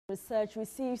Research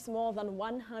receives more than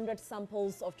 100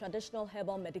 samples of traditional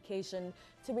herbal medication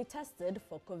to be tested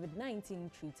for COVID-19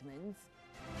 treatment.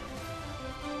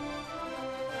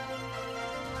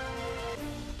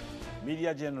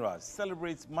 Media General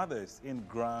celebrates mothers in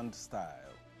grand style.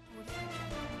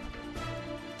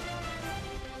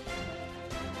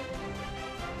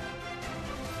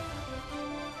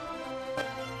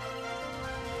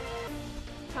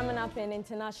 Coming up in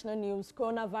international news,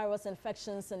 coronavirus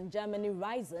infections in Germany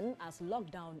rising as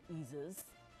lockdown eases.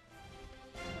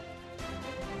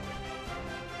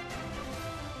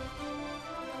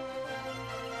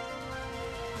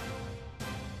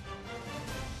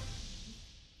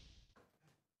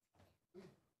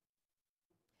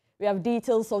 We have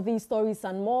details of these stories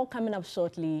and more coming up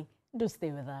shortly. Do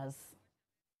stay with us.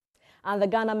 And the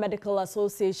Ghana Medical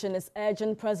Association is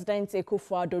urging President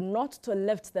Akufo-Addo not to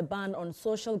lift the ban on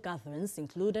social gatherings,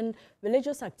 including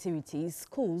religious activities,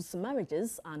 schools,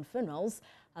 marriages and funerals,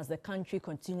 as the country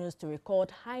continues to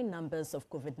record high numbers of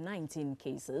COVID-19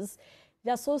 cases.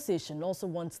 The association also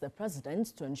wants the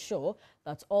president to ensure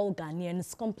that all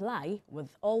Ghanaians comply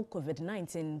with all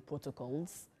COVID-19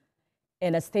 protocols.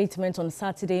 In a statement on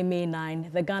Saturday, May 9,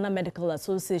 the Ghana Medical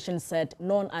Association said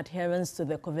non-adherence to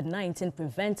the COVID-19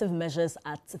 preventive measures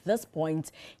at this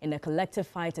point in a collective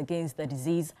fight against the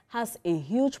disease has a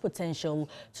huge potential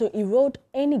to erode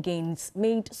any gains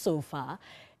made so far.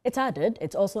 It added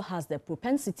it also has the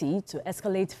propensity to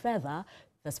escalate further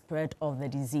the spread of the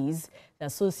disease. The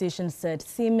association said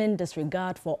seeming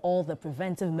disregard for all the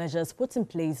preventive measures put in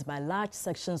place by large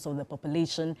sections of the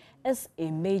population is a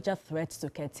major threat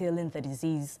to curtailing the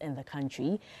disease in the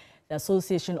country. The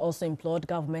association also implored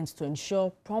governments to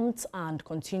ensure prompt and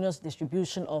continuous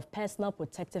distribution of personal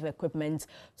protective equipment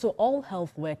to all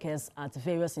health workers at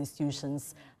various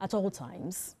institutions at all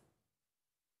times.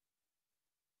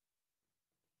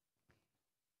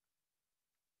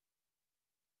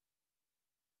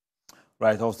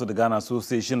 Right, also the Ghana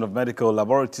Association of Medical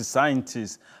Laboratory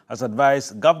Scientists has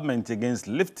advised government against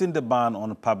lifting the ban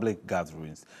on public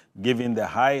gatherings, given the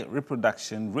high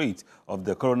reproduction rate of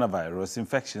the coronavirus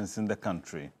infections in the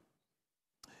country.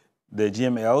 The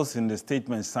GMLs, in the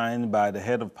statement signed by the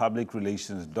head of public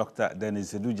relations, Dr.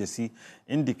 Dennis Edujesi,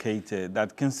 indicated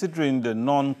that considering the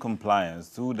non-compliance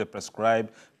to the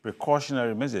prescribed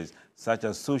precautionary measures such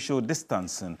as social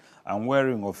distancing and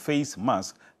wearing of face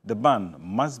masks, the ban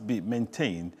must be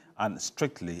maintained and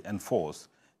strictly enforced.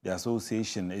 The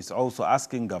association is also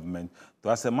asking government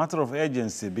to, as a matter of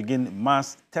urgency, begin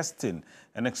mass testing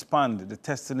and expand the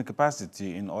testing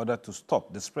capacity in order to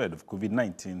stop the spread of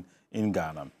COVID-19 in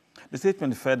Ghana. The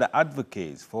statement further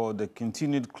advocates for the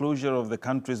continued closure of the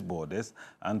country's borders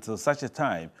until such a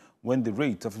time when the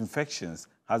rate of infections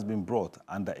has been brought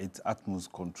under its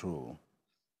utmost control.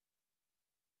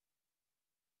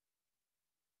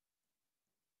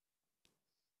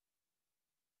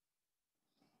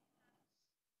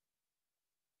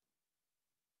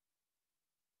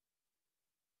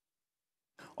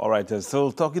 All right,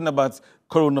 so talking about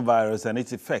coronavirus and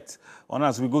its effects on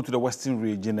us, we go to the Western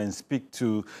region and speak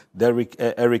to Eric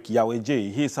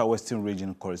Yaweje. He is our Western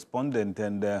region correspondent,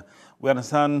 and we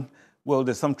understand, well,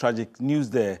 there's some tragic news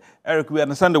there. Eric, we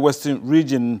understand the Western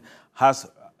region has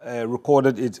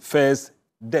recorded its first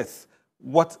death.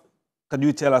 What can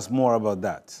you tell us more about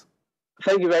that?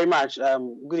 Thank you very much.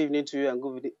 Good evening to you and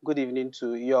good evening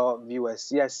to your viewers.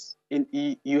 Yes,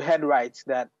 you heard right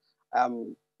that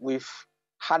we've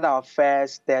had our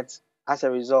first death as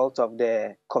a result of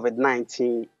the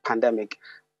COVID-19 pandemic.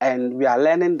 And we are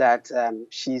learning that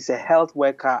she's a health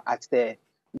worker at the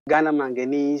Ghana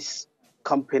Manganese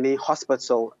Company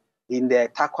Hospital in the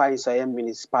Takwa Insoye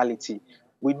municipality.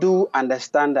 We do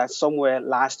understand that somewhere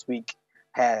last week,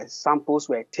 her samples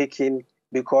were taken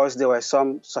because there was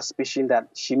some suspicion that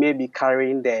she may be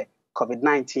carrying the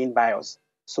COVID-19 virus.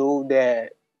 So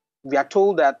we are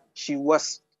told that she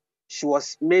was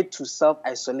made to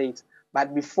self-isolate,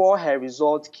 but before her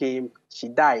result came, she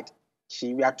died.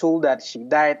 We are told that she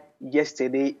died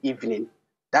yesterday evening.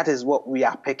 That is what we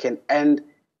are picking. And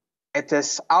it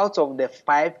is out of the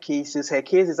 5 cases, her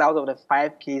case is out of the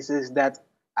 5 cases that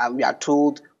we are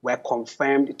told were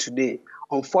confirmed today.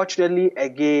 Unfortunately,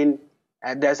 again,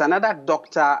 there's another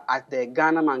doctor at the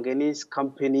Ghana Manganese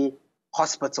Company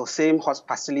Hospital, same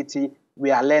facility.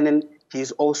 We are learning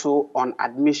he's also on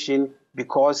admission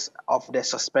because of the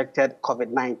suspected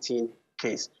COVID-19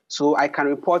 case. So I can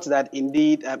report that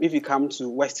indeed, if you come to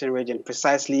Western region,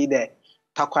 precisely the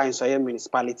Takwa Insoye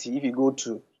municipality, if you go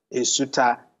to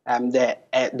Nsuta,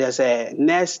 there's a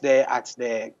nurse there at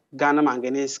the Ghana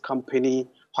Manganese Company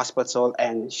Hospital,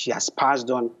 and she has passed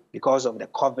on because of the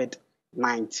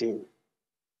COVID-19.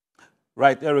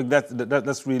 Right, Eric,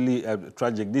 that's really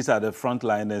tragic. These are the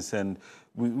frontliners, and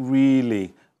we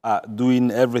really are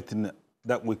doing everything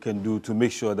that we can do to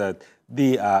make sure that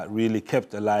they are really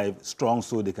kept alive, strong,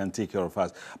 so they can take care of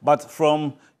us. But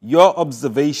from your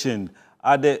observation,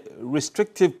 are the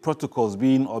restrictive protocols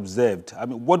being observed? I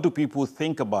mean, what do people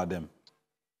think about them?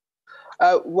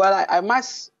 Well, I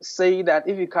must say that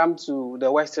if you come to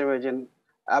the Western region,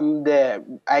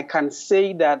 I can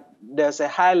say that there's a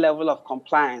high level of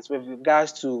compliance with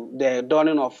regards to the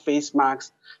donning of face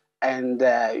masks and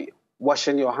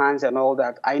washing your hands and all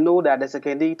that. I know that the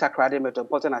Sekondi Takoradi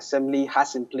Metropolitan Assembly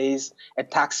has in place a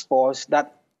task force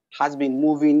that has been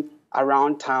moving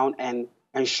around town and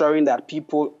ensuring that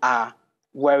people are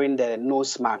wearing the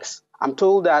nose masks. I'm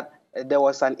told that there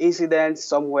was an incident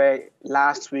somewhere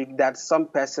last week that some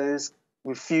persons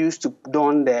refused to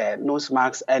don their nose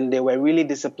masks and they were really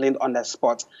disciplined on the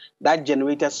spot. That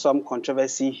generated some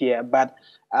controversy here, but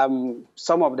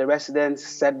some of the residents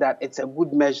said that it's a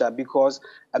good measure because,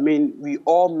 I mean, we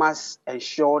all must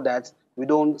ensure that we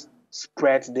don't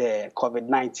spread the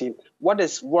COVID-19. What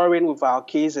is worrying with our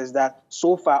case is that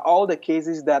so far all the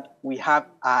cases that we have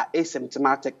are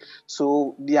asymptomatic.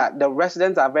 So the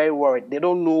residents are very worried. They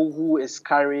don't know who is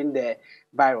carrying the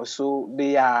virus. So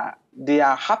they are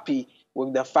happy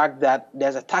with the fact that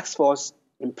there's a task force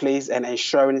in place and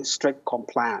ensuring strict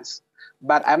compliance.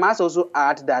 But I must also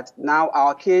add that now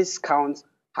our case count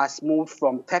has moved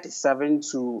from 37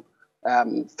 to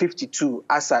 52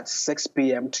 as at 6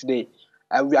 p.m. today.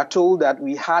 We are told that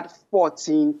we had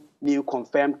 14 new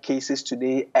confirmed cases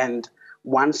today and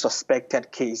one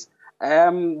suspected case.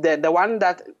 The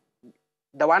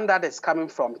one that is coming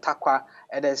from Takwa,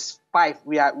 it is 5.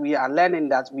 We are learning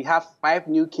that we have 5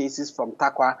 new cases from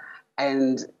Takwa,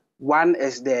 and one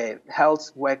is the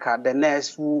health worker, the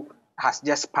nurse who has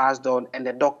just passed on, and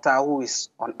the doctor who is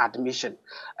on admission.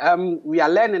 We are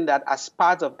learning that as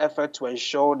part of effort to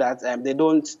ensure that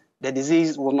the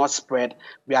disease will not spread,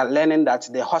 we are learning that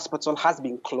the hospital has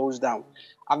been closed down.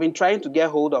 I've been trying to get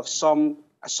hold of some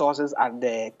sources at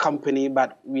the company,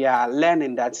 but we are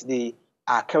learning that they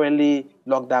are currently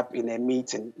locked up in a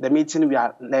meeting. The meeting we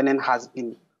are learning has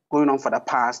been going on for the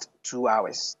past 2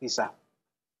 hours, Isa.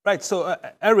 Right, so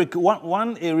Eric,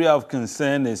 one area of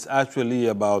concern is actually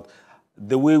about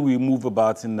the way we move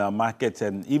about in the market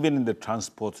and even in the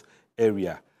transport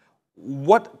area.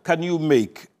 What can you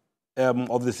make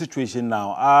of the situation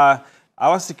now? Are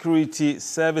our security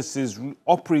services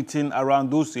operating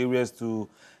around those areas to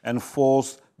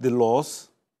enforce the laws?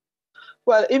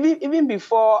 Well, even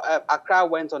before Accra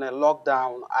went on a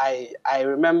lockdown, I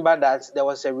remember that there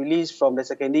was a release from the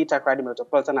Sekondi Takoradi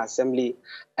Metropolitan Assembly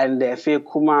and the Efia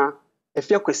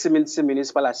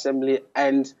Municipal Assembly,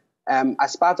 and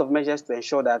as part of measures to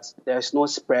ensure that there is no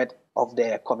spread of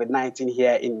the COVID-19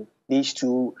 here in these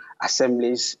 2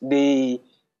 assemblies, they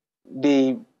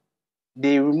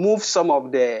removed some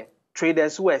of the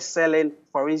traders who were selling,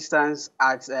 for instance,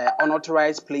 at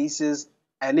unauthorized places.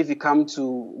 And if you come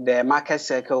to the market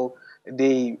circle,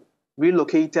 they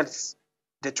relocated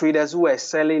the traders who were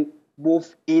selling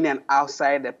both in and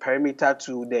outside the perimeter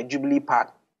to the Jubilee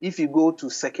part. If you go to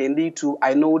Sekondi too,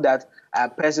 I know that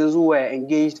persons who were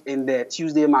engaged in the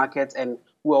Tuesday market and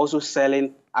who were also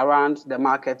selling around the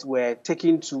market were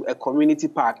taken to a community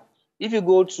park. If you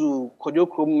go to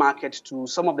Kodjokrom market too,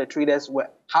 some of the traders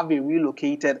have been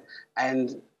relocated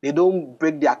and they don't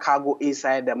break their cargo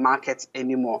inside the market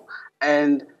anymore.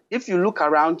 And if you look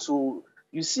around too,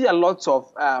 you see a lot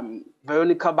of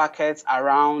Veronica buckets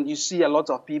around. You see a lot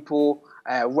of people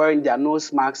wearing their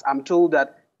nose masks. I'm told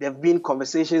that there have been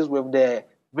conversations with the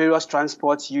various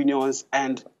transport unions,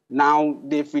 and now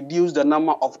they've reduced the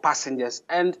number of passengers.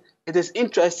 And it is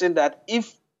interesting that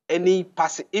if any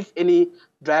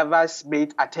drivers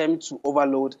made attempt to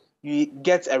overload, you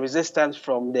get a resistance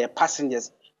from the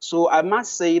passengers. So I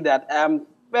must say that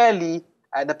fairly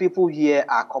the people here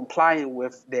are complying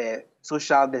with the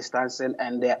social distancing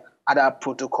and the other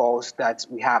protocols that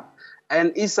we have.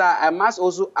 And Issa, I must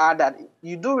also add that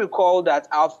you do recall that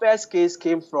our first case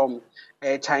came from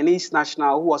a Chinese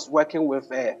national who was working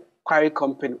with a quarry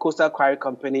company, coastal quarry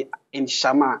company in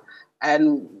Shama.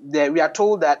 And we are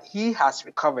told that he has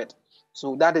recovered.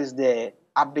 So that is the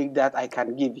update that I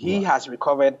can give. He has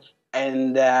recovered,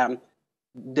 and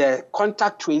the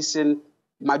contact tracing,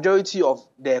 majority of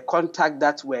the contact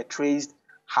that were traced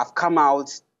have come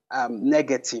out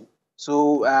negative.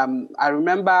 So I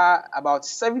remember about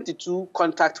 72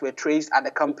 contacts were traced at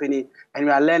the company, and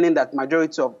we are learning that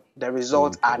majority of the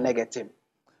results are negative.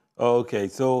 Okay,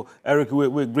 so Eric,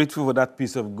 we're grateful for that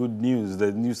piece of good news,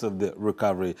 the news of the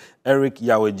recovery. Eric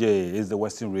Yaweje is the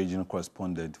Western Region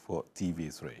correspondent for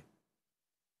TV3.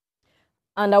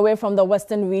 And away from the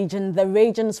Western region, the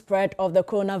raging spread of the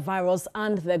coronavirus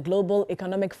and the global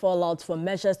economic fallout for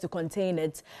measures to contain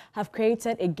it have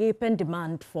created a gaping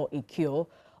demand for a cure.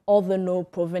 Although no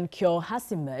proven cure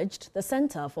has emerged, the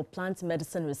Center for Plant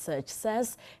Medicine Research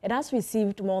says it has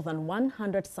received more than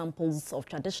 100 samples of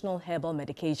traditional herbal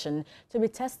medication to be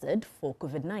tested for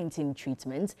COVID-19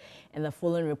 treatment. In the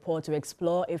following report, we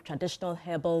explore if traditional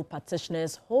herbal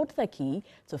practitioners hold the key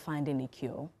to finding a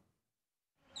cure.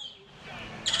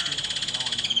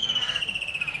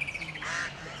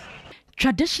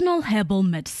 Traditional herbal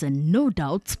medicine no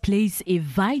doubt plays a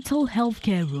vital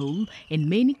healthcare role in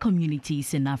many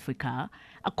communities in Africa.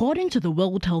 According to the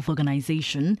World Health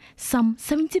Organization, some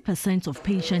 70% of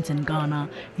patients in Ghana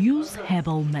use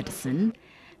herbal medicine.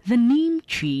 The neem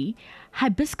tree,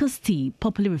 hibiscus tea,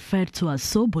 popularly referred to as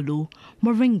sobolo,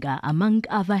 moringa, among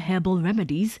other herbal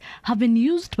remedies, have been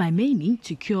used by many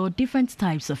to cure different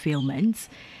types of ailments.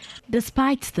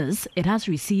 Despite this, it has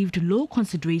received low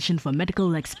consideration from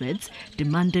medical experts,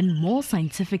 demanding more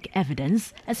scientific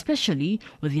evidence, especially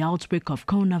with the outbreak of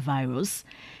coronavirus.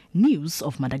 News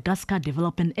of Madagascar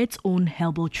developing its own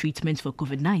herbal treatment for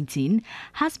COVID-19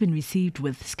 has been received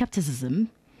with skepticism.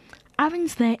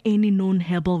 Aren't there any known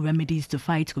herbal remedies to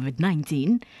fight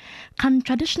COVID-19? Can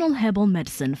traditional herbal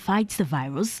medicine fight the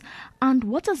virus? And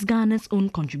what is Ghana's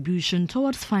own contribution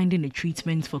towards finding a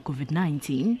treatment for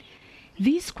COVID-19?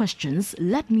 These questions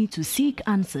led me to seek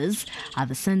answers at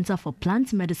the Center for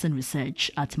Plant Medicine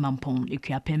Research at Mampong,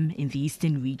 Ikuapem in the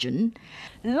Eastern region.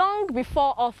 Long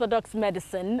before orthodox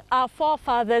medicine, our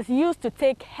forefathers used to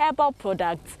take herbal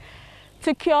products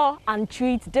to cure and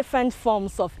treat different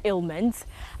forms of ailments.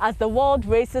 As the world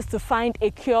races to find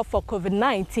a cure for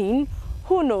COVID-19,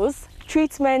 who knows,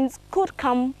 treatments could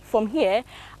come from here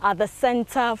at the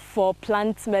Center for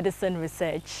Plant Medicine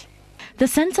Research. The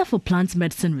Center for Plant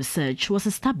Medicine Research was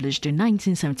established in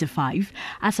 1975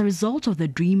 as a result of the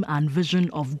dream and vision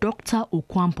of Dr.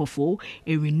 Okwampofo,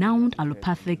 a renowned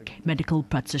allopathic medical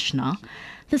practitioner.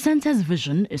 The center's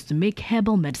vision is to make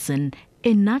herbal medicine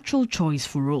a natural choice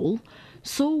for all.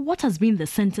 So what has been the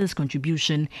center's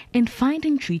contribution in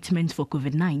finding treatment for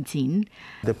COVID-19?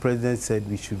 The president said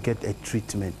we should get a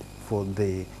treatment for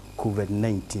the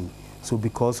COVID-19. So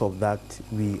because of that,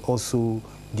 we also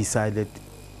decided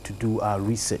to do our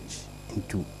research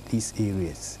into these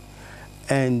areas.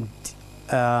 And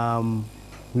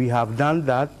we have done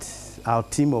that. Our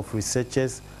team of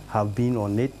researchers have been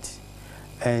on it.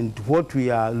 And what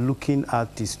we are looking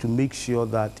at is to make sure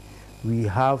that we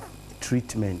have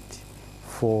treatment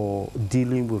for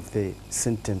dealing with the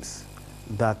symptoms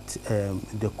that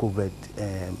the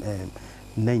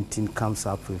COVID-19 comes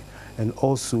up with. And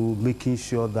also making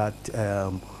sure that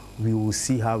we will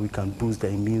see how we can boost the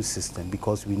immune system,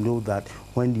 because we know that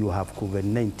when you have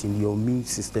COVID-19, your immune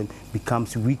system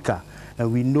becomes weaker.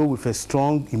 And we know with a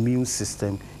strong immune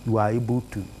system, you are able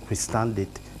to withstand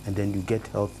it, and then you get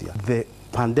healthier. The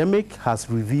pandemic has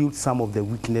revealed some of the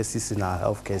weaknesses in our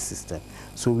healthcare system.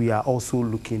 So we are also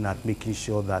looking at making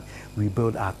sure that we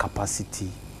build our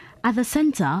capacity. At the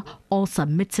center, all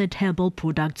submitted herbal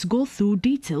products go through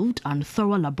detailed and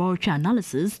thorough laboratory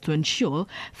analysis to ensure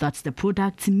that the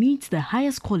products meet the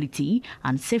highest quality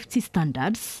and safety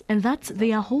standards and that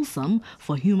they are wholesome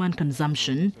for human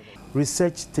consumption.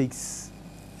 Research takes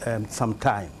some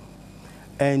time,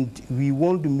 and we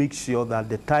want to make sure that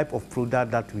the type of product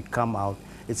that we come out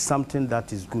is something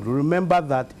that is good. Remember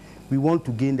that we want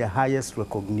to gain the highest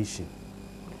recognition.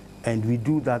 And we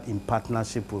do that in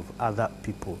partnership with other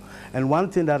people. And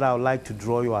one thing that I would like to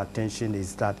draw your attention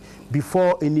is that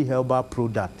before any herbal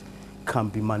product can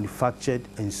be manufactured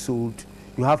and sold,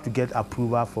 you have to get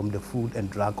approval from the Food and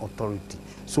Drug Authority.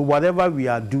 So whatever we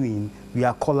are doing, we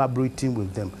are collaborating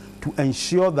with them to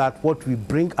ensure that what we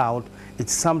bring out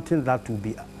is something that will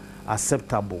be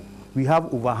acceptable. We have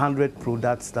over 100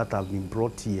 products that have been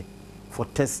brought here for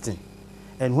testing.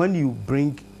 And when you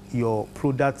bring your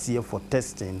products here for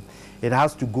testing, it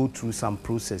has to go through some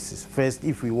processes. First,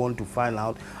 if we want to find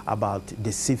out about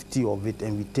the safety of it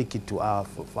and we take it to our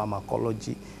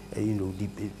pharmacology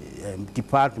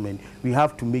department, we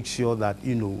have to make sure that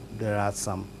there are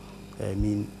some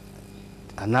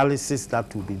analysis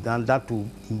that will be done that will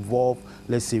involve,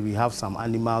 let's say we have some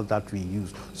animals that we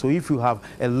use. So if you have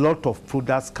a lot of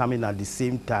products coming at the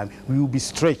same time, we will be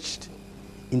stretched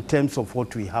in terms of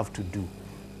what we have to do.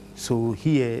 So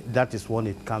here, that is when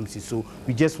it comes in. So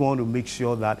we just want to make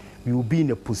sure that we will be in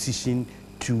a position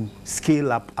to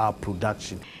scale up our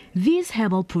production. These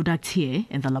herbal products here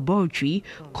in the laboratory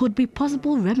could be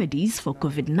possible remedies for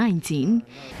COVID-19.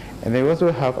 And they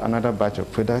also have another batch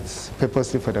of products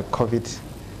purposely for the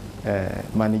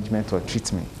COVID management or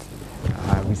treatment.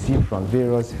 are received from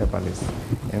various herbalists.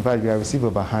 In fact, we have received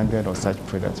over 100 of such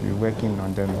products. We're working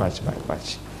on them batch by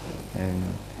batch. And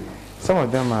some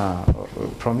of them are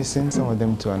promising, some of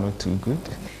them too are not too good.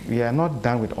 We are not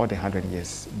done with all the 100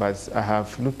 years, but I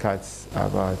have looked at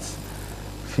about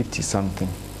 50 something,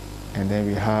 and then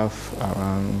we have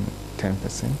around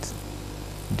 10%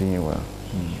 doing well,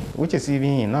 which is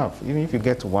even enough. Even if you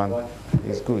get one,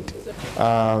 it's good.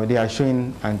 They are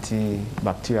showing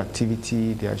antibacterial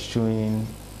activity, they are showing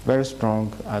very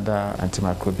strong other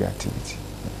antimicrobial activity.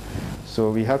 So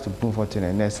we have to move on to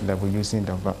the next level using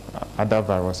the other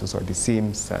viruses or the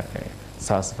same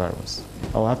SARS virus.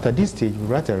 Or after this stage, we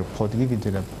write a report, give it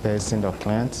to the person, the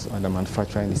client, or the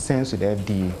manufacturer, and it sends to the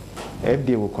FDA.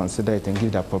 FDA will consider it and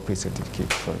give the appropriate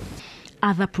certificate for it.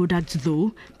 Other products,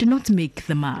 though, do not make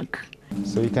the mark.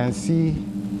 So you can see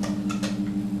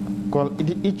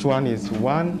each one is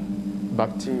one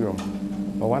bacterium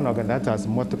or one organ that has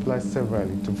multiplied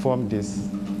severally to form this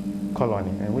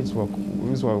colony, and which is what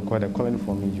we call the colony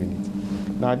forming unit.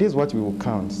 Now this is what we will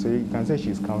count. So you can say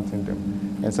she's counting them.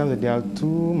 And sometimes they are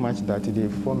too much that they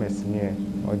form a smear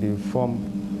or they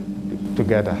form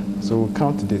together. So we'll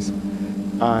count this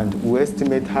and we'll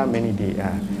estimate how many they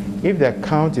are. If the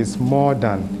count is more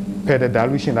than, per the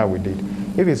dilution that we did,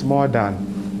 if it's more than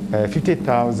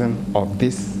 50,000 of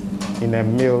this in a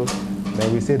mil,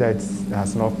 then we say that it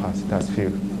has not passed, it has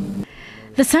failed.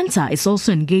 The centre is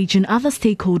also engaging other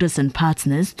stakeholders and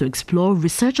partners to explore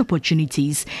research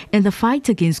opportunities in the fight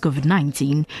against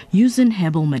COVID-19 using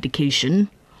herbal medication.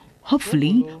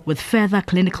 Hopefully, with further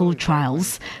clinical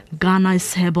trials,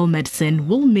 Ghana's herbal medicine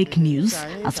will make news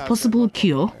as possible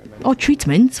cure or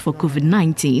treatment for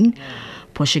COVID-19.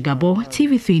 Portia Gabo,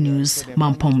 TV3 News,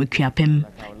 Mampong Mukwiapem,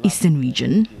 Eastern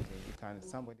Region.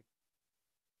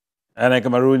 And a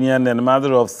Cameroonian and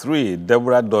mother of three,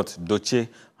 Deborah Doche,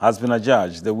 has been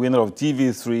adjudged the winner of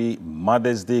TV3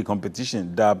 Mother's Day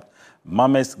competition dubbed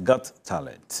Mama's Got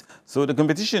Talent. So the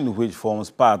competition, which forms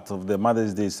part of the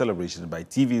Mother's Day celebration by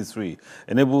TV3,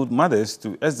 enabled mothers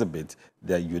to exhibit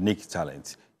their unique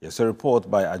talent. Here's a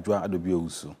report by Adwa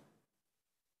Adobio-Usu.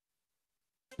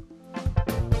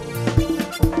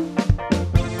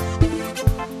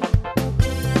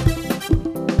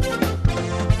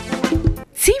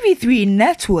 TV3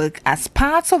 Network, as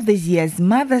part of this year's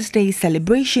Mother's Day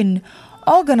celebration,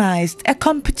 organized a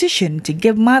competition to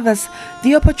give mothers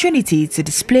the opportunity to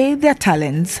display their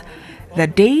talents. The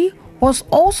day was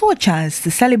also a chance to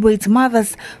celebrate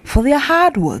mothers for their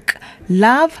hard work,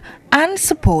 love, and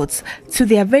support to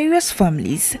their various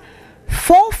families.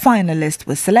 4 finalists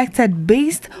were selected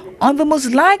based on the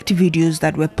most liked videos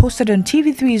that were posted on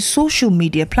TV3's social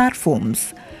media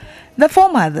platforms. The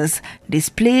 4 mothers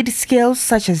displayed skills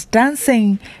such as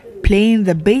dancing, playing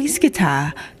the bass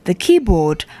guitar, the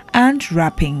keyboard, and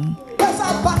rapping.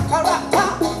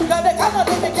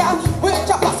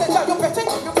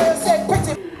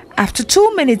 After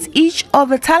 2 minutes each of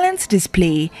the talent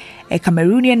display, a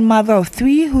Cameroonian mother of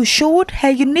 3 who showed her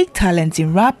unique talent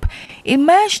in rap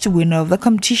emerged winner of the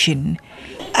competition.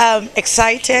 I'm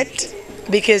excited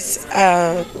because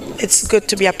it's good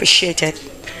to be appreciated,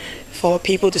 for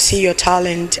people to see your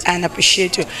talent and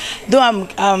appreciate you. Though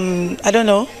I don't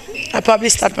know, I probably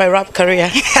start my rap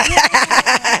career.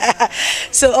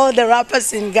 So all the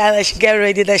rappers in Ghana should get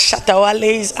ready, the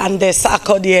Shatawales and the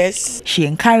Sarkodie. She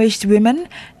encouraged women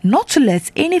not to let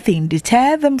anything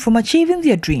deter them from achieving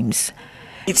their dreams.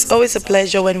 It's always a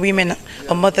pleasure when women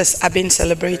or mothers are being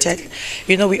celebrated.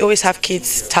 You know, we always have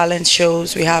kids' talent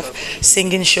shows, we have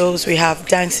singing shows, we have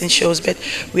dancing shows, but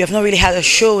we have not really had a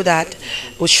show that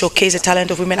would showcase the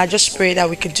talent of women. I just pray that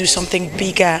we could do something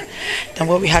bigger than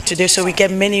what we had to do, so we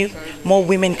get many more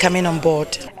women coming on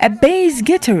board. A bass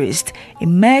guitarist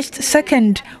emerged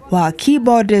second, while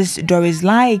keyboardist Doris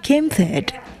Lai came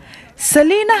third.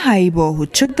 Selina Haibo, who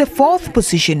took the 4th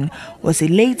position, was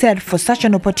elated for such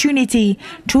an opportunity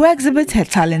to exhibit her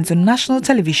talents on national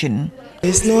television.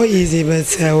 It's not easy,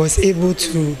 but I was able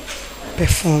to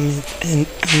perform it, and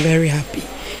I'm very happy.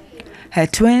 Her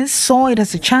twins saw it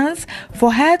as a chance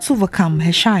for her to overcome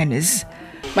her shyness.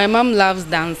 My mom loves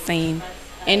dancing,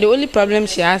 and the only problem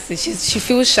she has is she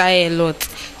feels shy a lot.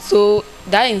 So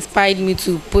that inspired me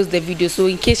to post the video, so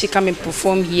in case she come and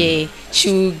perform here, she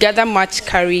will gather much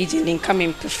courage and then come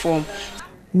and perform.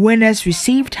 Winners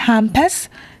received hampers,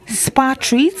 spa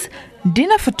treats,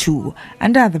 dinner for 2,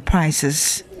 and other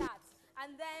prizes.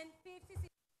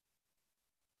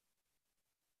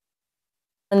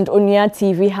 And Onia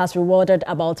TV has rewarded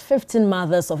about 15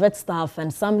 mothers of its staff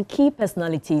and some key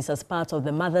personalities as part of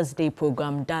the Mother's Day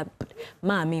program dubbed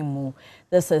Mami Mu.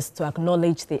 This is to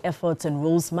acknowledge the efforts and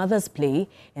roles mothers play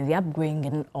in the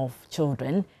upbringing of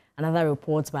children. Another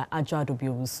report by Adjoa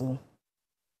Dubiobusu.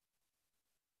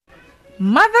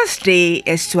 Mother's Day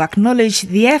is to acknowledge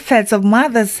the efforts of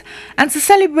mothers and to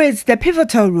celebrate the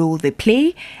pivotal role they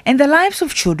play in the lives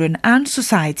of children and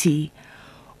society.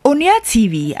 Onia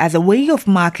TV, as a way of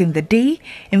marking the day,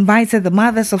 invited the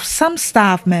mothers of some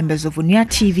staff members of Onia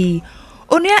TV,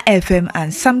 Onia FM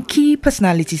and some key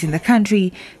personalities in the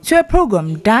country to a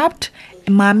program dubbed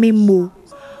Mami Mu.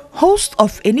 Host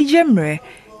of Enijemre,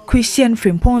 Christian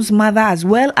Frimpon's mother as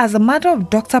well as the mother of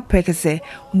Dr. Prekese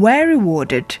were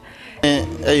rewarded. She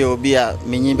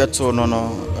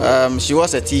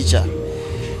was a teacher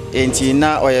and she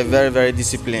now is very, very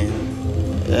disciplined.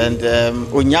 And the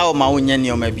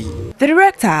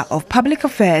Director of Public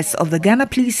Affairs of the Ghana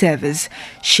Police Service,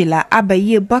 Sheila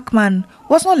Abaye Buckman,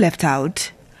 was not left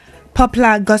out.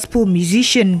 Popular gospel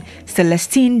musician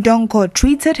Celestine Donko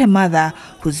treated her mother,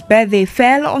 whose birthday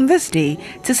fell on this day,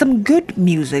 to some good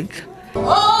music.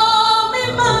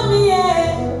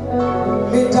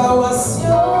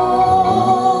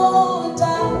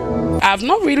 I've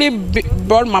not really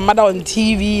brought my mother on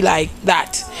TV like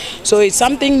that, so it's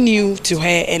something new to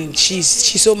her, and she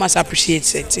so much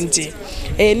appreciates it.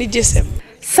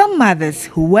 Some mothers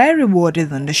who were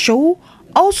rewarded on the show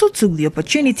also took the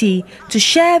opportunity to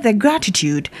share their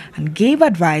gratitude and gave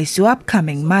advice to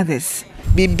upcoming mothers.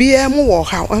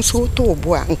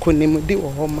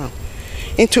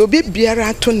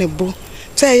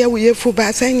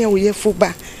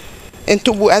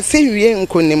 Into I say you ain't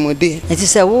konnemode. It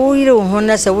is a woe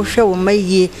honor, so we shall my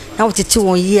ye now to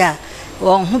 2 years.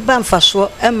 Or who ban for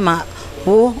so Emma,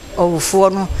 wo or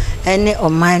for any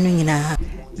or mining in her.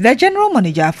 The general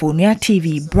manager for Onia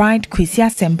TV, Bright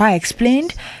Kwisia Semba,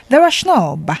 explained the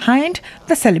rationale behind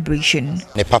the celebration.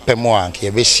 Ne papa mo anke ye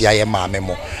be hia ye maame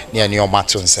mo ne ene o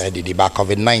maton said the back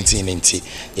COVID-19 nti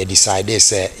ye decide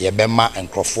say ye be ma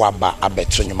enkrofo aba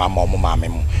abeto nyuma ma mo maame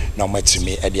mo na mo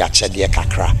atumi e de achede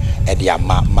kakra e de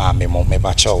ama maame mo me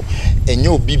ba cho enye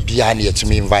obi bia na ye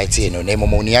tumi invite no na mo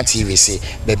Onia TV say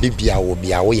be bia wo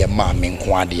ye maame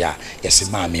nko ade a ye se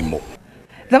maame mo.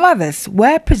 The mothers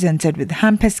were presented with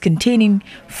hampers containing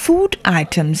food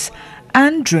items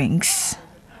and drinks.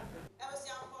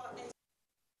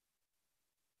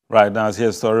 Right now,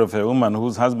 here's a story of a woman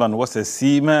whose husband was a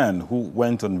seaman who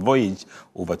went on voyage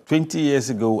over 20 years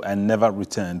ago and never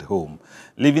returned home,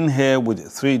 leaving her with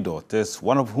 3 daughters,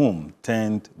 one of whom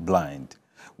turned blind.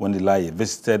 Wendy Lai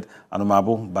visited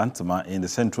Anoumabo Bantama in the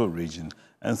central region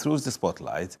and throws the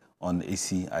spotlight on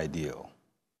AC Ideal.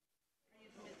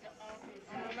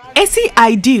 Essie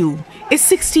Ideal is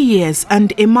 60 years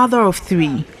and a mother of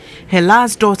 3. Her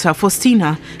last daughter,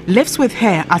 Faustina, lives with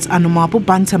her at Anoumabo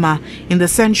Bantama in the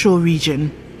central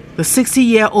region. The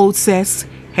 60-year-old says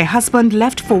her husband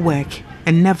left for work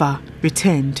and never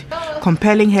returned,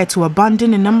 compelling her to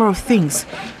abandon a number of things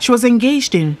she was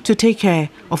engaged in to take care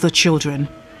of the children.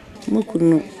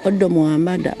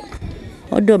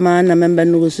 My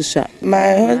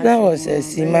husband was a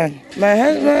seaman. My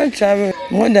husband traveled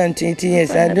more than 20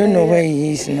 years. I don't know where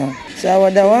he is now. So I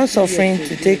was the one suffering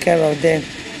to take care of them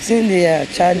since they are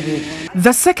childhood.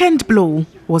 The second blow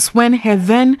was when her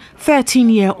then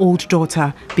 13-year-old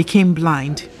daughter became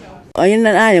blind.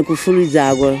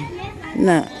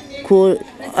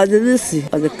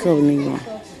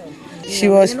 She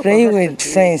was playing with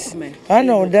friends.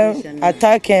 One of them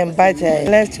attacked her and bit her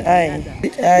left eye.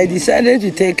 I decided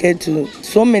to take her to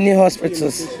so many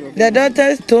hospitals. The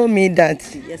doctors told me that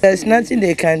there's nothing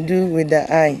they can do with the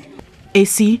eye.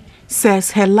 AC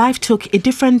says her life took a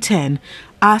different turn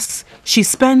as she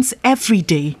spends every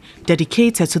day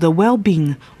dedicated to the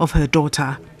well-being of her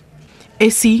daughter.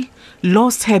 AC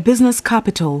lost her business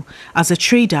capital as a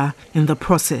trader in the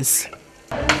process.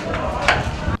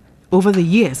 Over the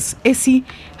years, Essie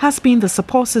has been the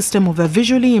support system of her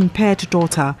visually impaired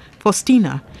daughter,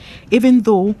 Faustina, even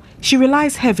though she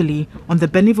relies heavily on the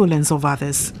benevolence of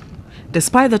others.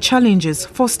 Despite the challenges,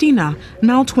 Faustina,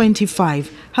 now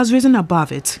 25, has risen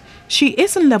above it. She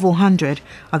is in level 100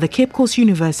 at the Cape Coast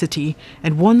University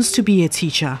and wants to be a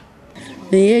teacher.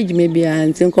 I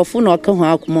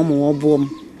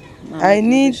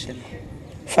need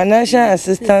financial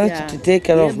assistance to take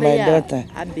care of my daughter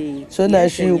so that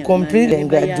she will complete and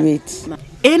graduate.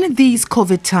 In these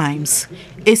COVID times,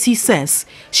 Essie says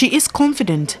she is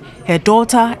confident her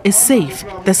daughter is safe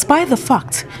despite the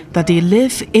fact that they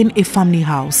live in a family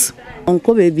house.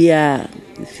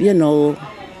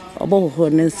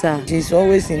 She's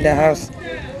always in the house.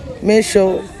 Make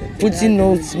sure putting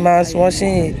nose mask,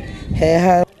 washing her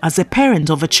hands. As a parent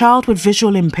of a child with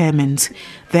visual impairment,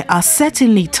 there are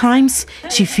certainly times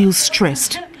she feels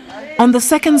stressed. On the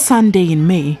second Sunday in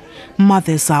May,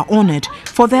 mothers are honored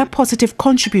for their positive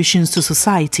contributions to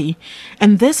society,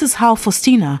 and this is how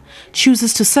Faustina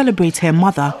chooses to celebrate her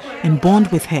mother and bond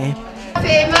with her.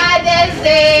 Happy Mother's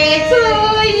Day to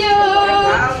you.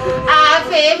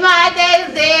 Happy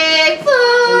Mother's Day to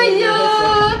you.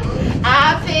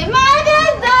 Happy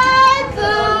Mother's Day to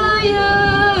you.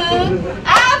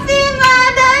 Happy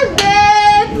Mother's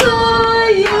Day to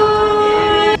you.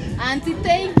 Auntie,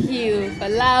 thank you for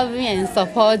loving and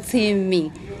supporting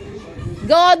me.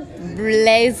 God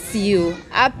bless you.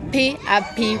 Happy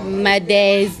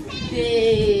Mother's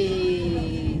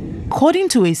Day. According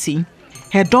to AC,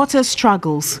 her daughter's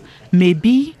struggles may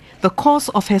be the cause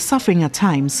of her suffering at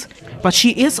times, but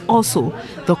she is also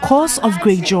the cause of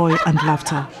great joy and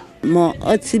laughter.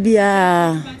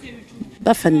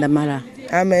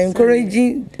 I'm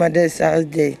encouraging mothers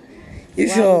out there.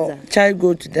 If your child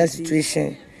go to that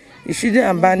situation, you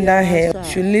shouldn't abandon her. You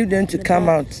should leave them to come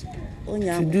out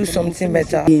to do something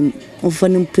better.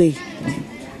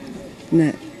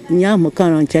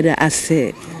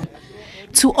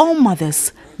 To all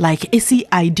mothers like Issy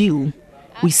Ideal,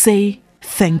 we say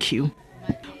thank you.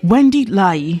 Wendy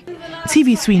Lai,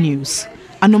 TV3 News,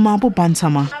 Anomabo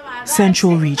Bantama,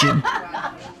 Central Region.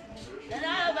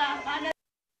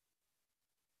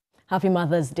 Happy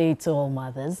Mother's Day to all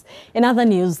mothers. In other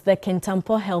news, the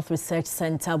Kintampo Health Research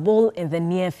Center will in the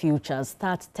near future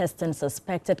start testing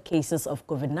suspected cases of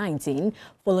COVID-19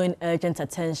 following urgent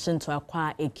attention to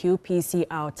acquire a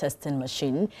qPCR testing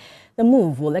machine. The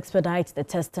move will expedite the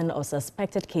testing of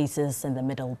suspected cases in the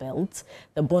Middle Belt.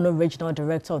 The Bono Regional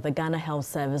Director of the Ghana Health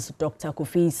Service, Dr.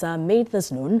 Kufisa, made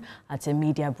this known at a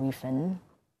media briefing.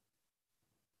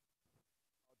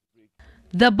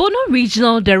 The Bono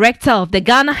Regional Director of the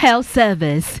Ghana Health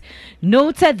Service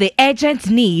noted the urgent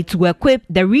need to equip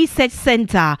the research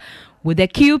center with a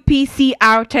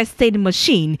qPCR testing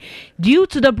machine due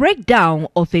to the breakdown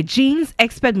of a genes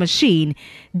expert machine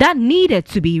that needed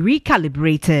to be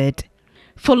recalibrated.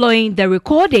 Following the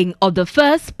recording of the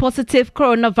first positive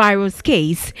coronavirus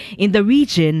case in the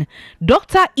region,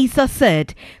 Dr. Issa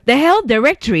said the Health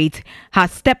Directorate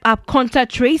has stepped up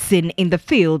contact tracing in the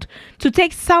field to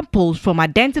take samples from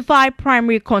identified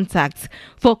primary contacts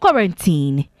for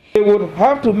quarantine. We would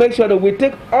have to make sure that we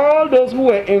take all those who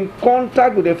were in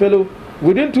contact with the fellow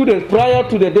within 2 days prior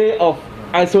to the day of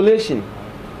isolation.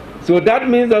 So that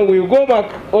means that we will go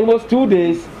back almost 2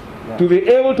 days to be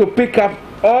able to pick up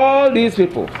all these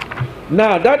people.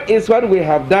 Now, that is what we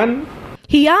have done.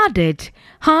 He added,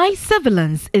 high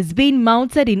surveillance is being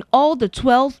mounted in all the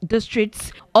 12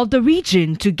 districts of the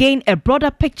region to gain a broader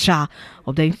picture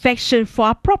of the infection for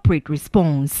appropriate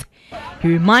response. He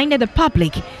reminded the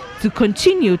public to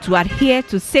continue to adhere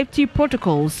to safety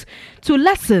protocols to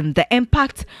lessen the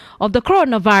impact of the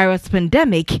coronavirus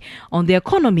pandemic on the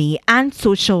economy and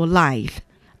social life.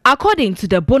 According to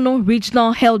the Bono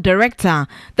Regional Health Director,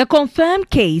 the confirmed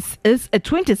case is a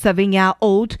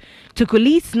 27-year-old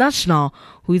Togolese national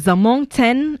who is among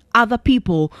 10 other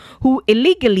people who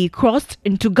illegally crossed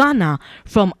into Ghana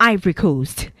from Ivory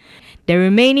Coast. The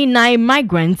remaining 9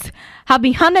 migrants have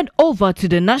been handed over to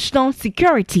the National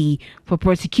Security for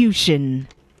prosecution.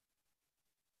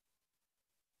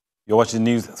 You're watching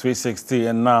News 360,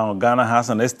 and now Ghana has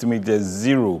an estimated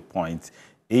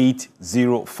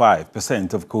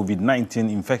 0.805% of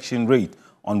COVID-19 infection rate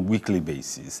on weekly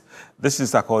basis. This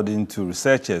is according to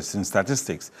researchers in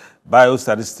statistics,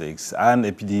 biostatistics, and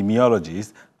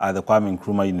epidemiologists at the Kwame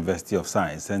Nkrumah University of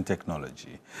Science and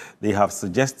Technology. They have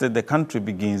suggested the country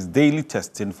begins daily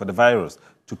testing for the virus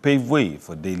to pave way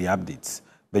for daily updates.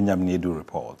 Benjamin Edu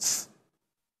reports.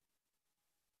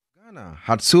 Ghana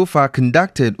had so far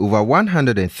conducted over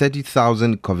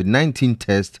 130,000 COVID-19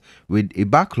 tests with a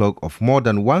backlog of more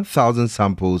than 1,000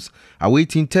 samples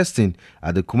awaiting testing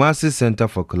at the Kumasi Center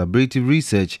for Collaborative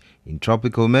Research in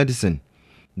Tropical Medicine.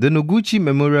 The Noguchi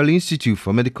Memorial Institute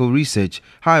for Medical Research,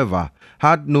 however,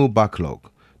 had no backlog.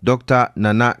 Dr.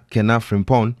 Nana Kena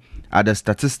Frimpong at the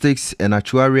Statistics and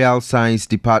Actuarial Science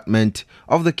Department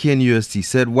of the KNUST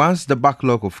said once the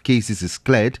backlog of cases is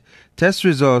cleared, test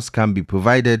results can be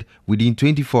provided within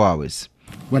 24 hours.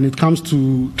 When it comes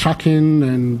to tracking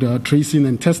and tracing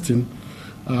and testing,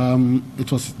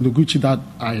 it was Noguchi that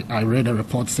I read a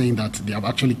report saying that they have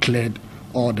actually cleared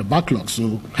all the backlog.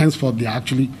 So henceforth,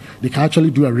 they can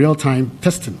actually do a real-time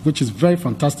testing, which is very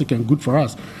fantastic and good for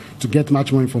us to get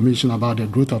much more information about the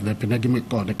growth of the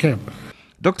epidemic or the curve.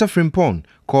 Dr. Frimpong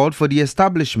called for the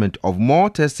establishment of more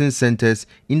testing centers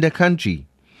in the country.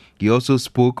 He also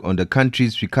spoke on the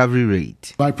country's recovery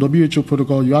rate. By WHO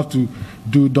protocol, you have to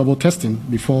do double testing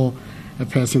before a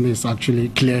person is actually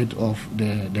cleared of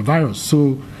the virus.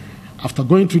 So after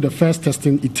going through the first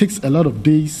testing, it takes a lot of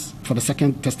days for the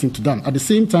second testing to done. At the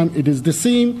same time, it is the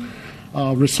same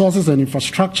resources and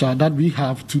infrastructure that we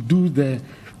have to do the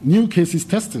new cases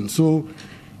testing. So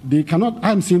they cannot,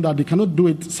 I'm saying that they cannot do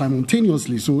it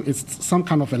simultaneously. So it's some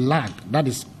kind of a lag that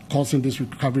is causing these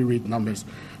recovery rate numbers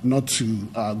not to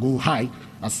go high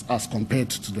as compared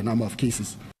to the number of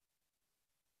cases.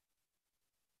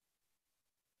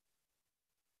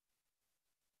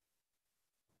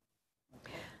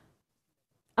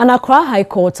 An Accra High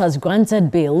Court has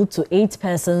granted bail to 8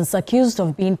 persons accused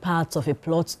of being part of a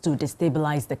plot to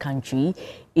destabilize the country.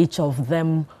 Each of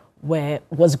them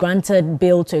was granted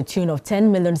bail to a tune of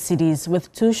 10 million cedis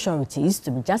with 2 sureties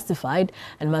to be justified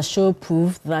and must show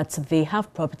proof that they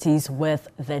have properties worth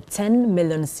the 10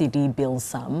 million cedi bail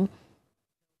sum.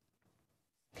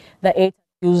 The 8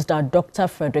 accused are Dr.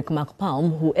 Frederick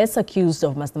McPalm, who is accused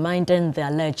of masterminding the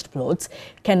alleged plot,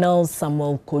 Colonel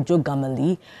Samuel Kojo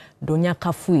Gamali, Donya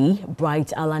Kafui,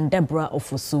 Bright Alan Deborah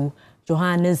Ofosu,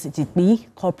 Johannes Jitbi,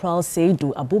 Corporal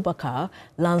Seidu Abubakar,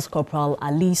 Lance Corporal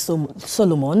Ali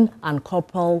Solomon, and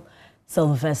Corporal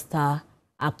Sylvester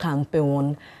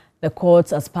Akampewon. The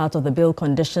court, as part of the bail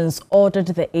conditions, ordered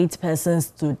the 8 persons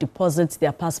to deposit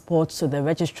their passports to the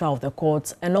registrar of the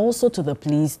court and also to the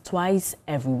police twice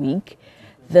every week.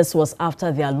 This was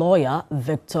after their lawyer,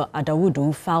 Victor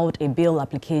Adawudu, filed a bail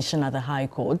application at the High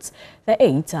Court. The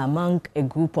 8 are among a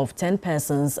group of 10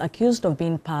 persons accused of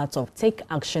being part of Take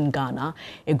Action Ghana,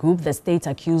 a group the state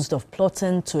accused of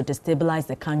plotting to destabilize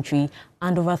the country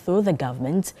and overthrow the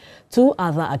government. 2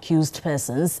 other accused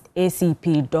persons,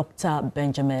 ACP Dr.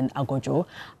 Benjamin Agojo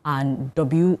and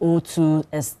WO2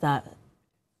 Esther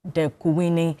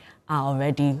Dekuwini, are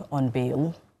already on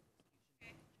bail.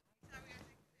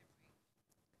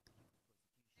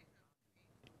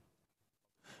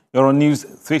 You're on News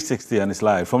 360 and it's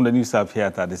live from the News Hub here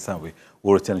at Addis Ababa.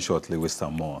 We'll return shortly with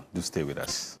some more. Do stay with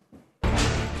us.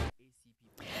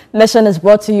 Mission is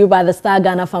brought to you by the Star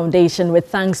Ghana Foundation with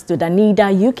thanks to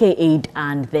Danida, UK Aid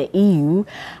and the EU.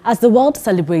 As the world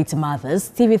celebrates mothers,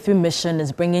 TV3 Mission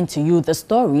is bringing to you the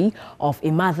story of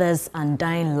a mother's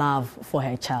undying love for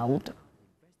her child.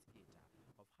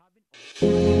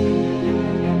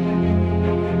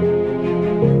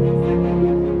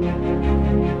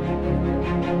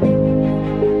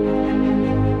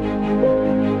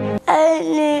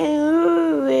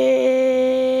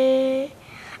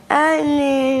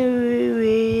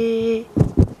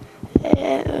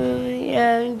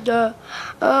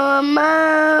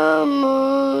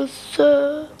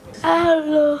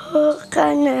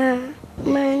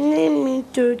 My name is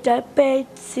Dr.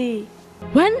 Betsy.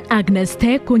 When Agnes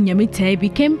Teko Nyamite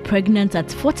became pregnant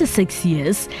at 46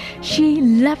 years, she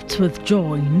leapt with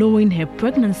joy, knowing her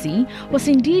pregnancy was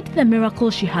indeed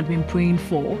the she had been praying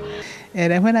for.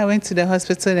 And then when I went to the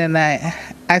hospital and I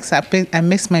asked, I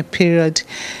missed my period,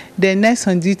 the nurse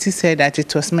on duty said that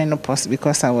it was menopause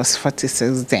because I was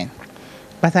 46 then.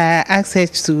 But I asked her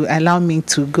to allow me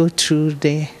to go through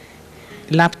the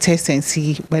lab test and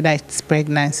see whether it's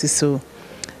pregnancy. So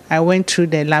I went through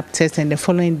the lab test and the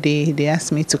following day they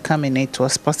asked me to come and it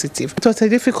was positive. It was a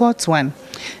difficult one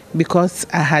because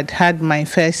I had had my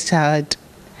first child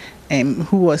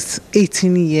who was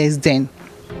 18 years then.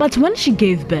 But when she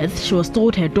gave birth, she was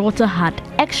told her daughter had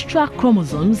extra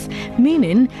chromosomes,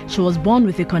 meaning she was born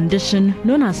with a condition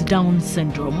known as Down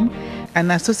syndrome.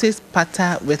 An associate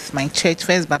pastor with my church,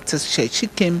 First Baptist Church, she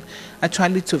came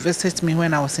actually to visit me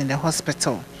when I was in the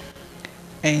hospital.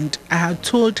 And I had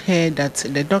told her that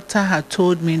the doctor had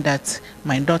told me that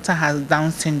my daughter has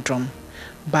Down syndrome,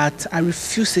 but I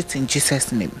refuse it in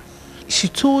Jesus' name. She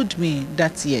told me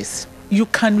that yes, you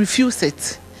can refuse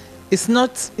it. It's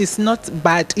not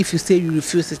bad if you say you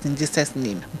refuse it in Jesus'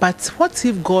 name. But what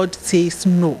if God says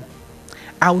no?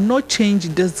 I will not change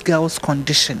this girl's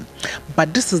condition,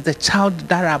 but this is the child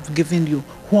that I've given you.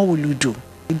 What will you do?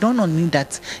 It dawned on me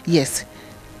that yes,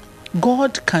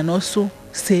 God can also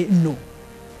say no.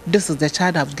 This is the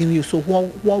child I've given you, so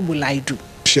what will I do?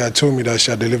 She had told me that she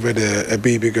had delivered a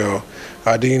baby girl.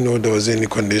 I didn't know there was any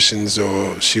conditions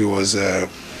or she was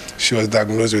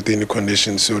diagnosed with any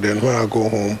conditions. So then when I go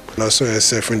home, I saw her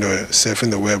surfing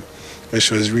the web and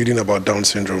she was reading about Down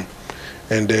syndrome.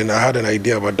 And then I had an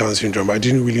idea about Down syndrome. I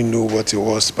didn't really know what it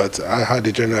was, but I had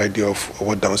a general idea of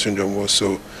what Down syndrome was.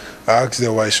 So I asked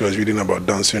her why she was reading about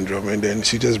Down syndrome, and then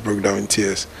she just broke down in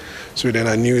tears. So then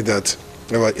I knew that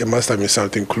it must have been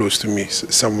something close to me,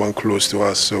 someone close to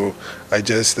us. So I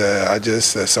just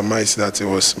surmised that it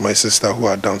was my sister who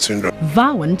had Down syndrome.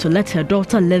 Vowing to let her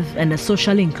daughter live in a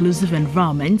socially inclusive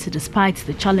environment despite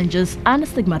the challenges and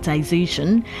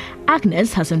stigmatization,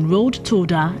 Agnes has enrolled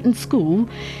Toda in school.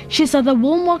 She's at the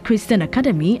Wilmore Christian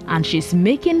Academy and she's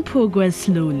making progress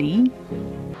slowly.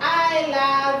 I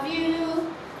love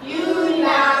you, you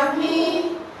love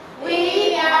me,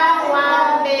 we are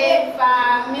one big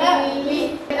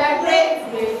family. With a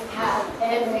great heart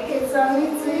and make it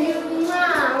something to you, I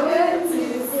want to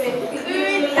say,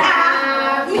 you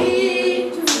love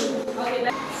me too.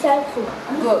 Okay,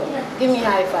 good. Give me a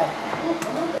high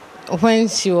five. When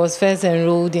she was first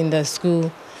enrolled in the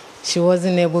school, she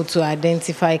wasn't able to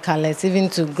identify colors, even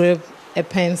to grip a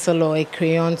pencil or a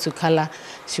crayon to color.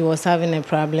 She was having a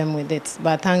problem with it.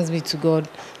 But thanks be to God,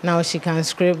 now she can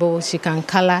scribble, she can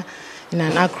color in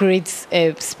an accurate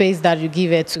space that you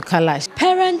give her to color.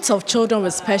 Parents of children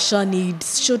with special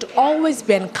needs should always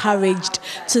be encouraged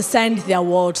to send their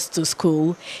wards to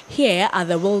school. Here at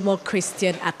the Wilmore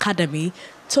Christian Academy,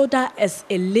 Toda is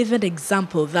a living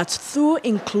example that through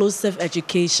inclusive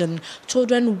education,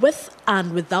 children with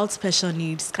and without special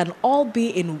needs can all be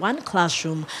in one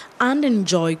classroom and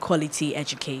enjoy quality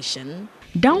education.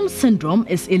 Down syndrome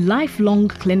is a lifelong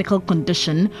clinical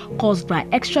condition caused by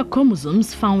extra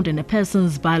chromosomes found in a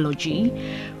person's biology.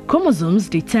 Chromosomes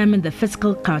determine the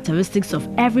physical characteristics of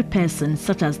every person,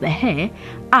 such as the hair,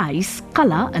 eyes,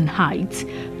 color, and height.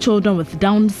 Children with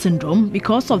Down syndrome,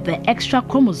 because of the extra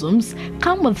chromosomes,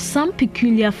 come with some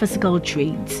peculiar physical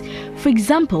traits. For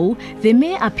example, they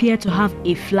may appear to have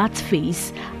a flat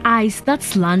face, eyes that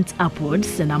slant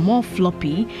upwards and are more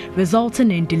floppy,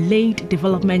 resulting in delayed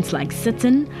developments like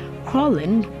sitting,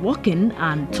 crawling, walking,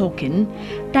 and talking.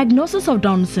 Diagnosis of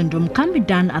Down syndrome can be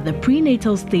done at the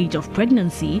prenatal stage of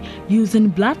pregnancy using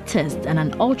blood tests and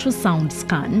an ultrasound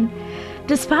scan.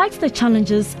 Despite the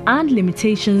challenges and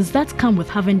limitations that come with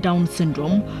having Down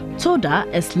syndrome, Toda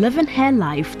is living her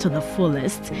life to the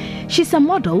fullest. She's a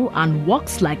model and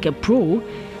walks like a pro.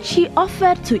 She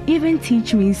offered to even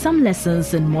teach me some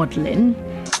lessons in modeling.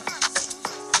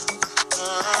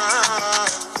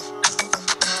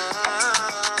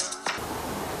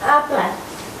 Apple.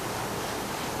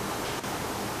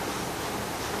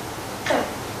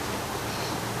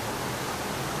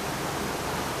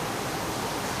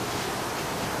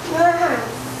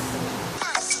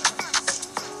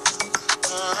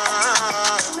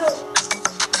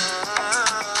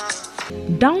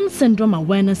 Down Syndrome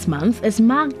Awareness Month is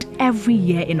marked every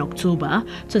year in October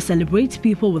to celebrate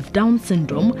people with Down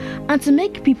syndrome and to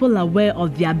make people aware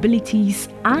of the abilities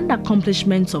and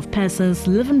accomplishments of persons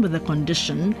living with the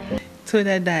condition.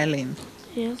 Toda, darling.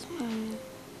 Yes, Mommy.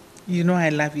 You know I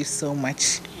love you so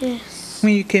much. Yes.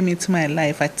 When you came into my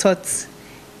life, I thought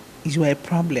you were a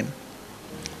problem.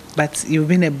 But you've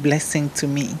been a blessing to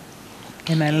me.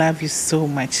 And I love you so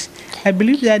much. I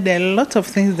believe that there are a lot of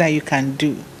things that you can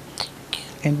do.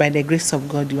 And by the grace of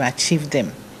God, you achieve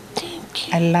them. Thank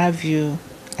you. I love you.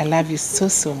 I love you so,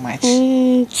 so much.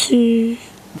 Me too.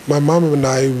 My mom and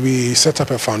I, we set up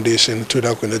a foundation,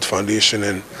 Toda Connect Foundation,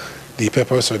 and the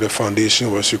purpose of the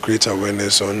foundation was to create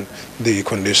awareness on the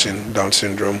condition, Down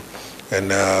syndrome,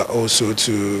 and also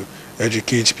to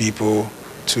educate people,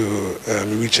 to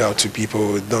reach out to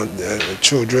people with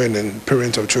children and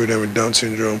parents of children with Down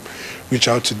syndrome, reach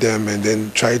out to them and then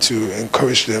try to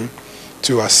encourage them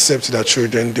to accept their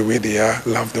children the way they are,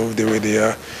 love them the way they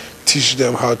are, teach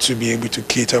them how to be able to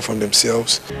cater for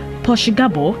themselves.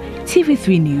 Poshigabo,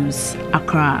 TV3 News,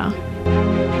 Accra.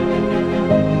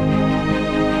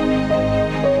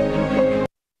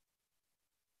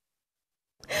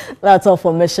 That's all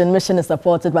for Mission. Mission is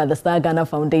supported by the Star Ghana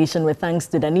Foundation with thanks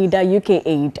to the NIDA, UK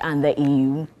Aid and the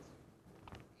EU.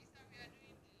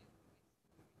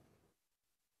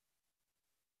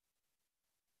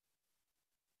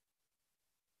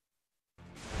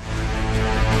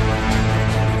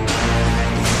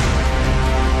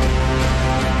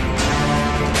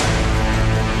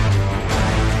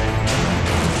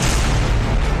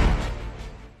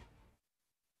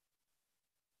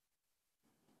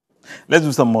 Let's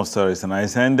do some more stories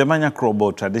tonight. And the Manya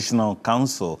Krobo Traditional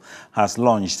Council has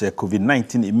launched a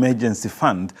COVID-19 emergency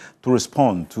fund to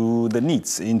respond to the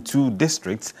needs in 2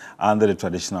 districts under the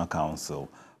Traditional Council.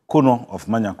 Kono of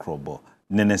Manya Krobo,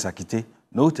 Nene Sakite,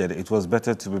 noted it was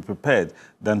better to be prepared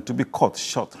than to be caught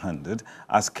short-handed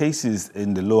as cases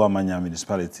in the Lower Manya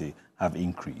municipality have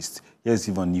increased. Here's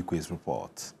Yvonne Nikwe's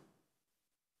report.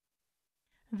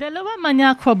 The Lower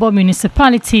Manya Krobo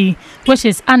municipality, which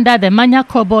is under the Manya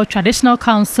Krobo Traditional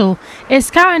Council, is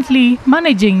currently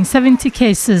managing 70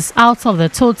 cases out of the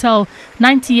total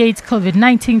 98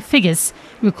 COVID-19 figures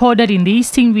recorded in the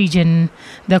eastern region.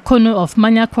 The Kono of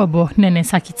Manya Krobo, Nene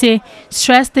Sakite,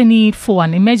 stressed the need for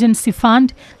an emergency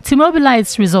fund to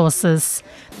mobilize resources.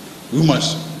 We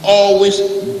must always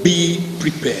be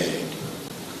prepared.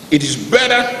 It is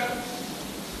better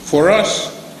for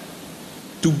us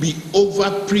to be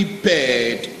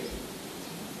over-prepared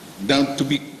than to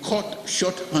be caught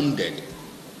short-handed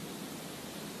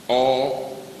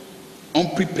or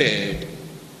unprepared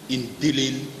in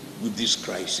dealing with this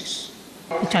crisis.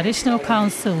 The Traditional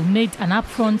Council made an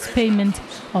upfront payment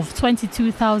of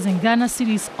 22,000 Ghana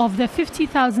cedis of the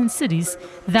 50,000 cedis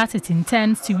that it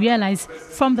intends to realize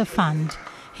from the fund.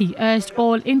 He urged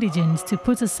all indigents to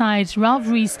put aside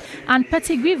rivalries and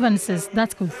petty grievances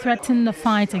that could threaten the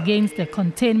fight against the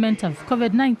containment of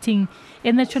COVID-19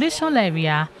 in the traditional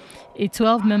area. A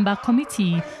 12-member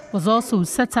committee was also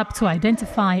set up to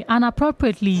identify and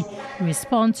appropriately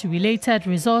respond to related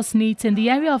resource needs in the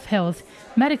area of health,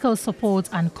 medical support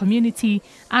and community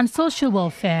and social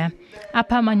welfare.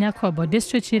 Upper Manya Krobo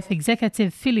District Chief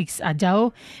Executive Felix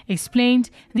Ajao explained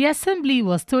the assembly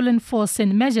was still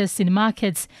enforcing measures in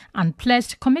markets and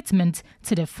pledged commitment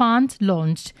to the fund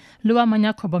launched. Lower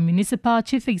Manya Krobo Municipal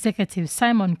Chief Executive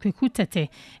Simon Kwekutete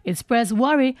expressed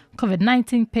worry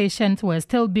COVID-19 patients were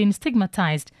still being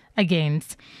stigmatized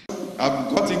against.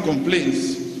 I've gotten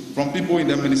complaints from people in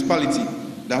the municipality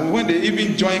that when they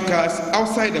even join cars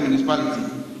outside the municipality,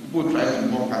 people try to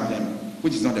mock at them,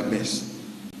 which is not the best.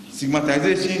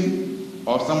 Stigmatization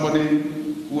of somebody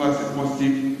who has a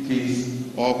positive case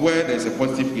or where there's a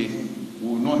positive case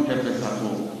will not help us at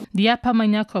all. The Upper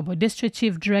Manya Krobo District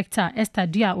Chief Director Esther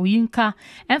Dia Oyinka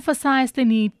emphasized the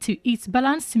need to eat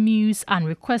balanced meals and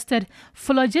requested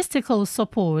for logistical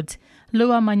support.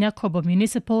 Lower Manya Krobo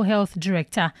Municipal Health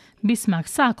Director Bismarck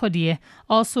Sarkodie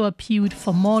also appealed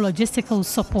for more logistical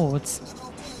support.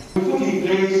 We put in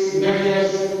place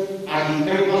measures at the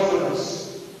very hospitals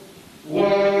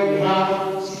where we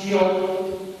have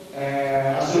secure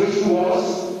isolation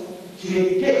walls to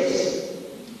in case,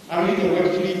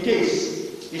 in case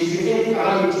if you any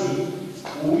calamity,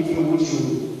 we will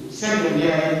send them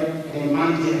there and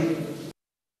manage them.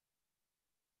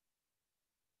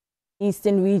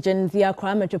 Eastern Region, the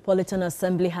Accra Metropolitan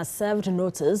Assembly has served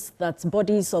notice that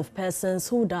bodies of persons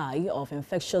who die of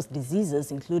infectious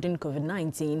diseases, including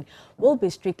COVID-19, will be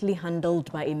strictly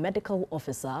handled by a medical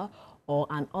officer or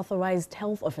an authorized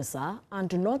health officer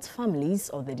and not families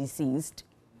of the deceased.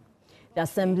 The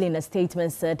Assembly in a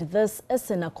statement said this is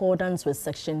in accordance with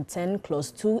Section 10,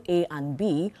 Clause 2A and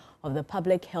B of the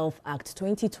Public Health Act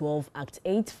 2012, Act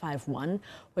 851,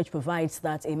 which provides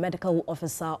that a medical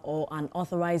officer or an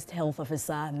authorized health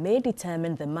officer may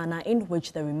determine the manner in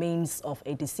which the remains of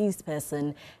a deceased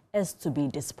person is to be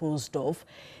disposed of.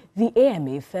 The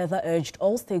AMA further urged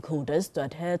all stakeholders to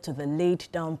adhere to the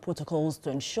laid-down protocols to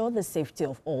ensure the safety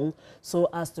of all so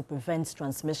as to prevent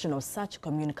transmission of such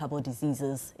communicable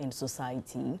diseases in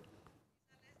society.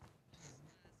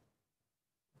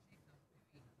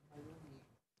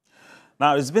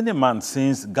 Now, it's been a month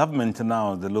since government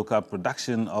announced the local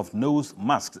production of nose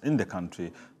masks in the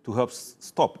country to help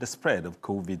stop the spread of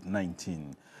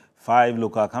COVID-19. 5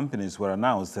 local companies were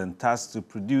announced and tasked to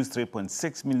produce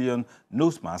 3.6 million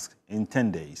nose masks in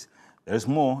 10 days. There is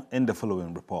more in the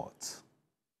following report.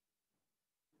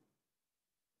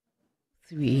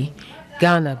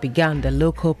 Ghana began the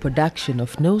local production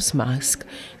of nose masks.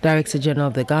 Director General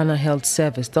of the Ghana Health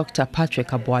Service, Dr. Patrick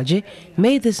Abuaje,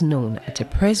 made this known at a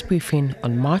press briefing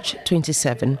on March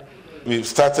 27. We've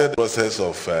started the process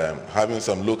of having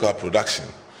some local production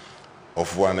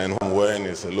of one, and wearing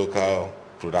is a local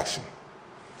production.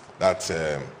 That's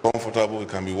comfortable, it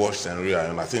can be washed and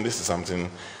re-ironed. I think this is something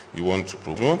we want to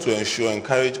prove. We want to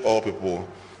encourage all people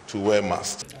to wear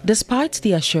masks. Despite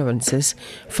the assurances,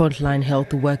 frontline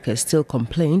health workers still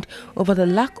complained over the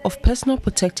lack of personal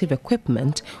protective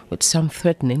equipment, with some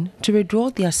threatening to withdraw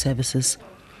their services.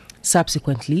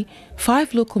 Subsequently,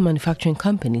 5 local manufacturing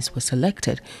companies were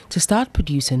selected to start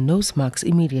producing nose masks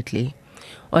immediately.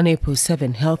 On April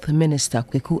 7, Health Minister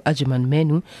Kweku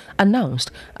Agyemang-Manu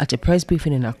announced at a press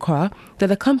briefing in Accra that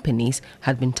the companies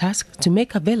had been tasked to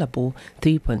make available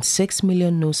 3.6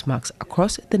 million nose masks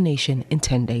across the nation in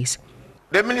 10 days.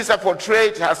 The Minister for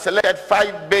Trade has selected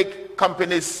 5 big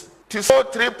companies to sell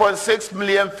 3.6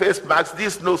 million face masks,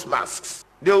 these nose masks.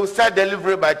 They will start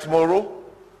delivery by tomorrow.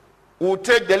 We will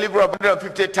take delivery of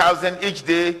 150,000 each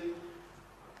day,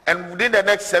 and within the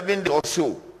next 7 days or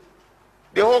so,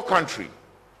 the whole country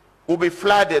will be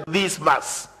flooded with these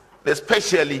masks,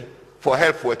 especially for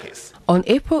health workers. On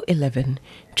April 11,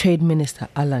 Trade Minister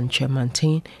Alan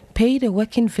Chermantin paid a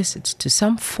working visit to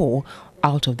some 4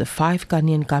 out of the 5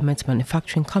 Ghanaian garment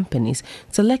manufacturing companies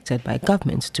selected by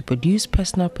government to produce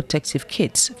personal protective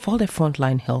kits for the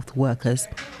frontline health workers.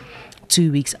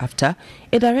 2 weeks after,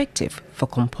 a directive for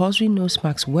compulsory nose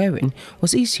mask wearing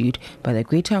was issued by the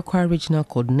Greater Accra Regional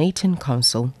Coordinating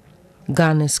Council.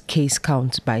 Ghana's case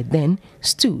count by then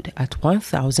stood at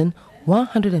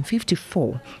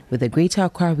 1,154, with the Greater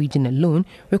Accra region alone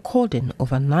recording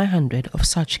over 900 of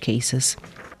such cases.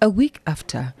 A week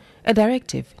after, a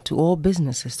directive to all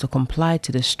businesses to comply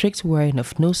to the strict wearing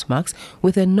of nose masks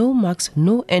with a no mask,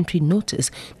 no entry notice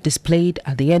displayed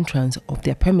at the entrance of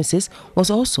their premises was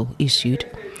also issued.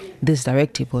 This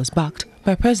directive was backed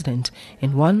by President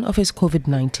in one of his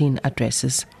COVID-19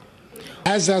 addresses.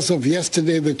 As of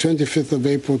yesterday, the 25th of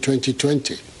April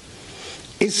 2020,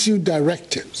 issued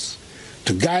directives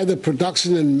to guide the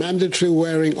production and mandatory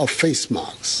wearing of face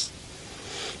masks.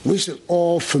 We should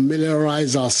all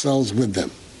familiarize ourselves with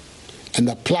them and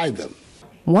apply them.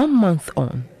 1 month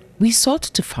on, we sought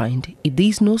to find if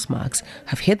these nose masks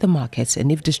have hit the markets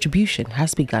and if distribution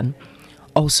has begun.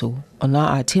 Also, on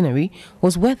our itinerary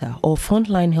was whether all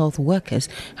frontline health workers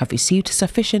have received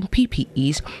sufficient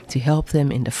PPEs to help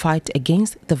them in the fight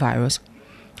against the virus.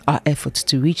 Our efforts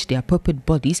to reach the appropriate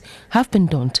bodies have been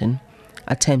daunting.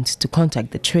 Attempts to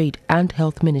contact the Trade and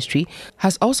Health Ministry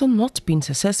has also not been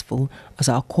successful as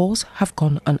our calls have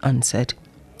gone unanswered.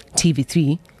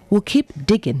 TV3 will keep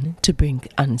digging to bring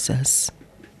answers.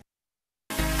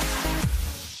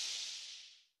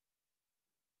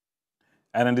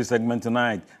 And in this segment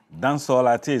tonight, dancehall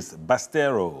artist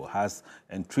Bastero has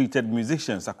entreated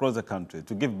musicians across the country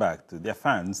to give back to their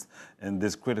fans in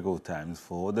these critical times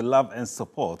for the love and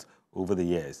support over the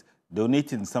years.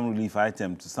 Donating some relief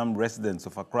items to some residents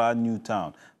of Accra New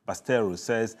Town, Bastero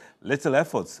says little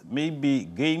efforts may be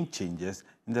game changers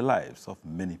in the lives of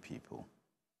many people.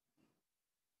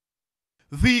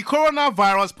 The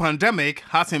coronavirus pandemic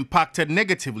has impacted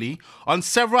negatively on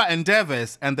several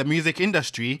endeavors, and the music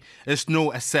industry is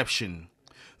no exception.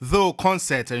 Though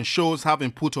concerts and shows have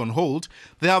been put on hold,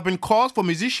 there have been calls for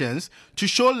musicians to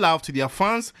show love to their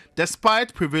fans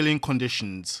despite prevailing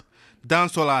conditions.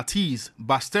 Dancehall artist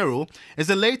Bastero is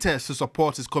the latest to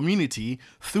support his community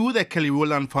through the Kelly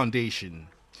Rowland Foundation.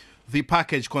 The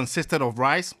package consisted of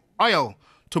rice, oil,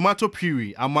 tomato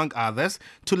puree, among others,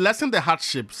 to lessen the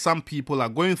hardship some people are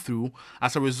going through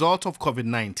as a result of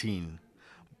COVID-19.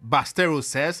 Bastero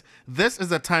says this is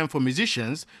the time for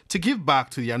musicians to give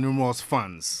back to their numerous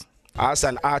fans. As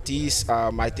an artist,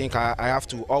 I think I have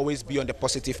to always be on the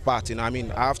positive part. You know, I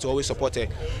mean, I have to always support a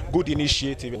good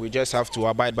initiative. We just have to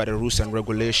abide by the rules and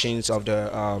regulations of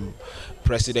the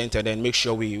president, and then make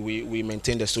sure we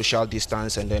maintain the social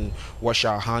distance, and then wash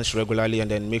our hands regularly, and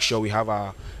then make sure we have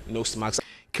our nose masks.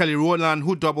 Kelly Rowland,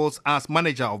 who doubles as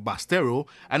manager of Bastero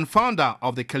and founder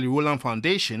of the Kelly Rowland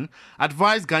Foundation,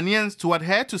 advised Ghanaians to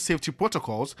adhere to safety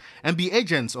protocols and be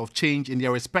agents of change in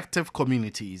their respective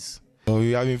communities.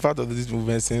 We have been part of this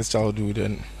movement since childhood,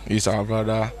 and it's our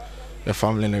brother, the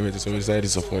family and everything, so we decided to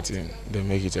support him. They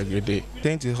make it a great day.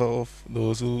 Tend to help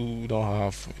those who don't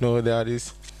have, there are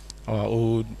these our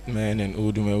old men and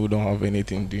old women who don't have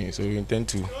anything doing, so we intend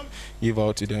to give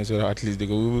out to them so that at least they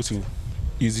will be able to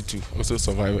use it to also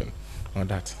survive on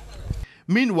that.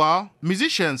 Meanwhile,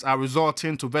 musicians are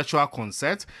resorting to virtual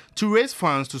concerts to raise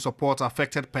funds to support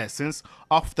affected persons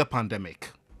of the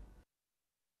pandemic.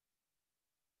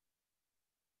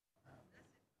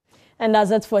 And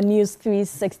that's it for News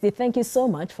 360. Thank you so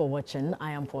much for watching.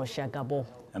 I am Portia Gabo.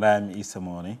 And I am Issa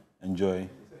Moni. Enjoy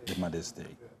the Mother's Day.